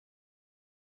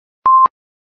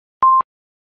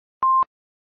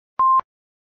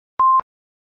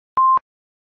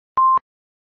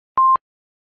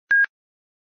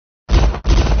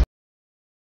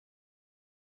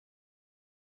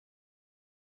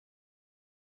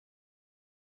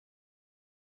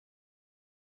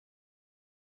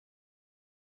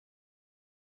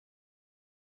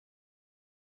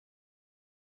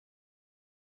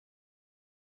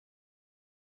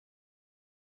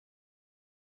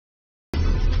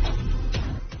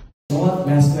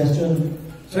last question.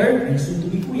 Sir, and soon to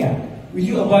be Kuya, will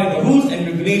you abide the rules and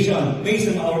regulations based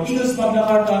on our Eagles Magna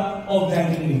Carta of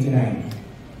 1989?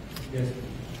 Yes.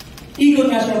 Eagle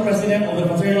National President of the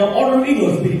Fraternal Order of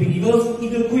Eagles, Philippine Eagles,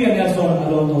 Eagle Kuya Nelson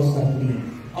Alonso Stanley.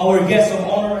 Our guest of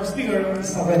honor and speaker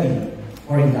is ready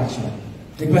for induction.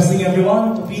 Requesting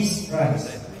everyone to please rise.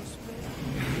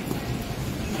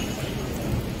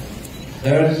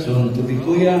 Sir, soon to be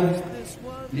Kuya,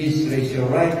 please raise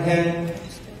your right hand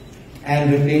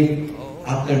and repeat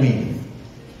after me.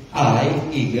 I,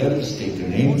 Eagle, state your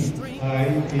name. I,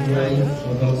 Eagle,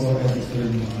 RODOLFO,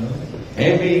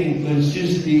 having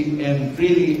consciously and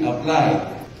freely applied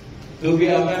to be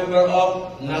a member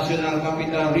of National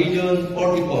Capital Region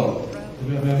 44. To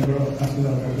be a member of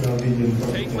National Capital Region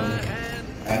 44.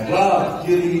 A club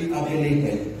duly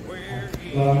affiliated.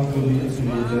 Club duly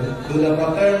affiliated. To the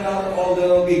Fraternal Order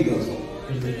of Eagles.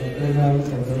 To the Fraternal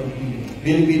Order of Eagles.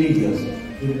 Philippine Eagles.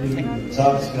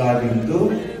 Subscribing to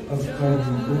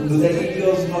the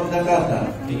Eagles Magna Carta.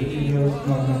 The Eagles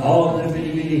Magna Carta. Of the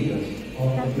Philippine Eagles.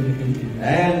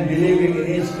 And believing in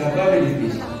its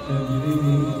capabilities.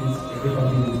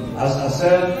 As a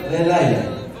self-reliant.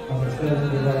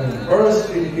 First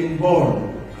Philippine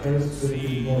born.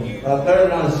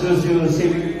 Fraternal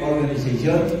Socio-Civic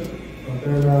Organization.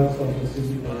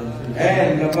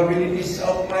 And capabilities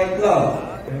of my club.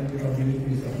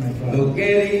 To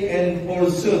carry and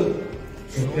pursue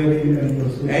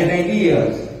and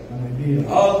ideas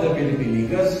of the Philippine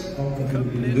Eagles,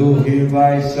 do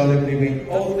hereby solemnly make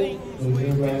oath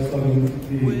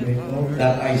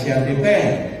that I shall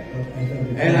defend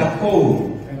and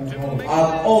uphold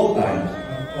at all times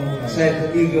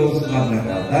said Eagles Magna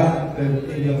Carta,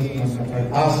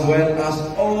 as well as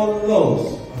all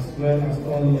laws,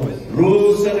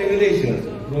 rules and regulations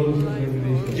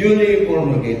duly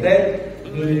promulgated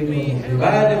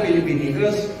by the Philippine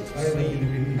Eagles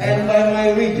and by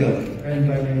my region.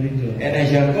 And I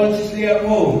shall consciously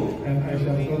uphold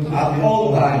at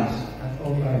all times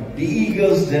the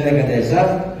Eagles Delicadeza,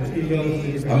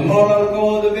 a moral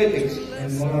code of ethics,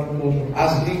 as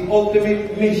the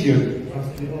ultimate measure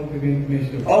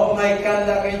of my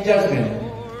conduct and judgment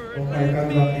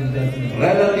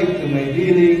relative to my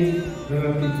dealing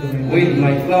with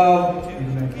my club,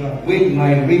 with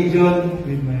my region,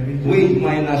 with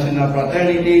my national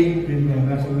fraternity,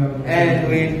 and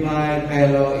with my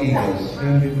fellow Eagles.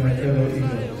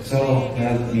 So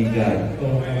help me God.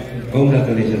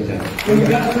 Congratulations, sir.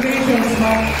 Congratulations,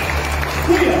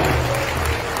 Kuya.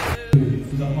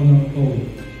 The honor code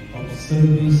of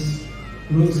service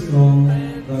through strong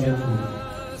brotherhood.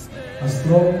 A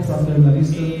strong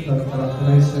fraternalism that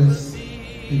characterizes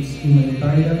its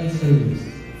humanitarian service.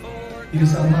 It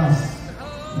is a must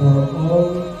for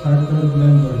all chartered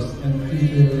members and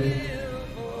future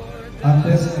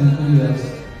ates and kuyas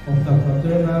of the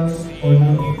Fraternal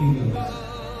Order of Eagles,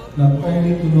 not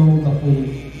only to know the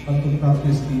code, but to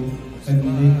practice it and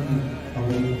make it a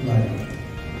way of life.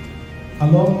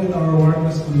 Along with our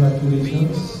warmest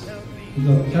congratulations to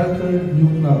the chartered new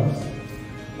clubs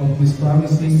of this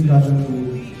promising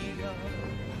brotherhood,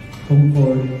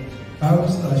 concord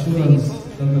comes the assurance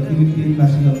that the Philippine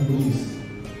National Police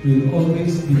will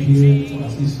always be here to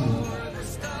assist you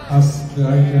as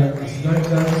guardians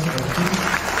of peace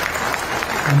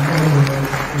and order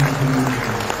in the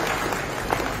community.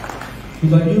 To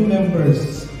the new members,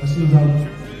 as you have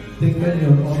taken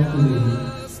your oath today,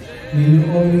 may you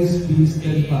always be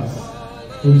steadfast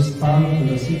to respond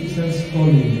to the citizens'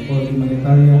 calling for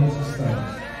humanitarian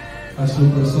assistance as you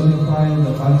personify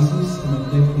the policies and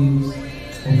objectives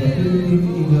of the Philippine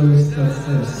Eagles that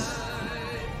says,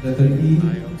 letter E,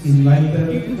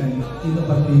 enlightened and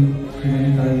innovative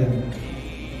humanitarian.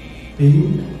 A,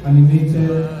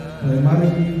 animated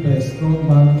primarily by a strong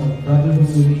bond of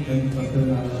brotherhood and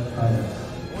fraternal ties.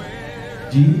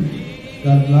 G,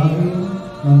 God-loving,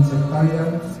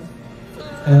 non-sectarian.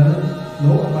 L,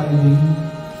 law-abiding,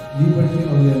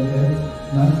 liberty-oriented,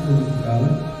 non-political.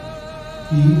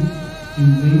 E,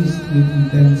 embraced with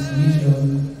intense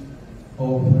mission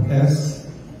of S,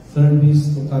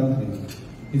 service to country,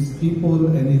 its people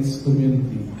and its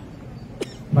community.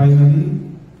 Finally,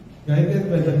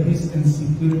 guided by the peace and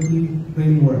security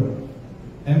framework,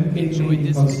 MPA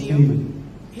equals Plead,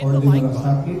 or the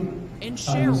malasakit,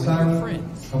 kaayusan,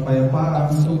 kapayapaan,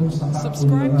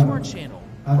 subscribe to our channel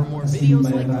for more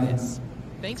videos like this.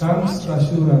 Thanks for comes watching. the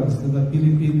assurance that the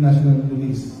Philippine National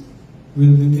Police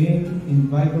will remain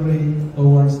invigorated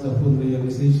towards the full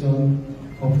realization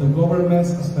of the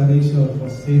government's aspiration for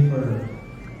safer,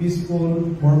 peaceful,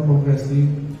 more progressive,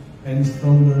 and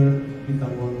stronger,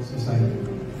 equitable society.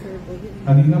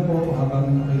 Kanina po,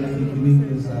 habang kayo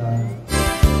nakikinig sa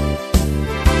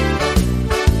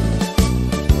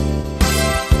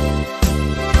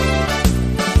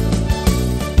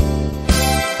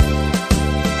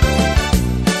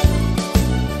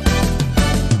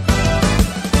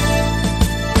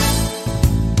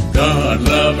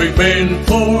loving men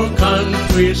for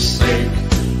country's sake,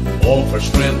 offer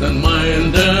strength and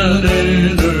mind and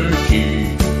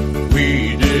energy.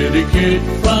 We dedicate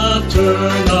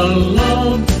fraternal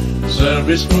love,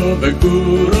 service for the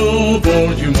good of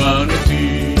all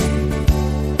humanity.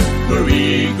 We're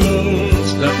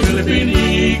eagles, the Philippine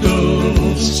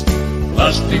eagles,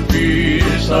 lasting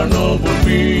peace, our noble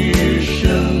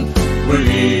mission. We're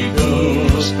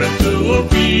eagles, spread to all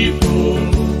people,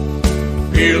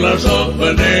 pillars of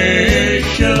a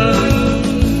nation.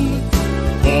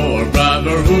 For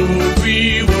brotherhood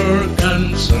we work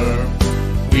and serve,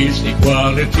 peace,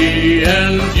 equality,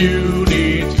 and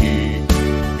unity.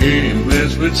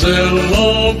 Impressed with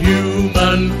self-love,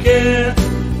 human care,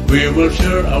 we will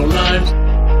share our lives.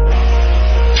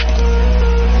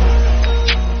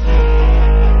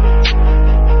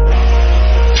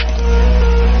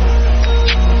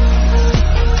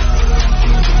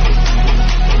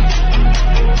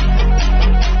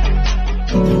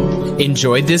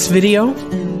 Enjoyed this video?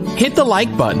 Hit the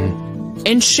like button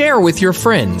and share with your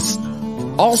friends.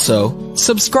 Also,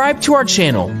 subscribe to our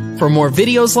channel for more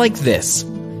videos like this.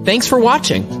 Thanks for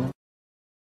watching.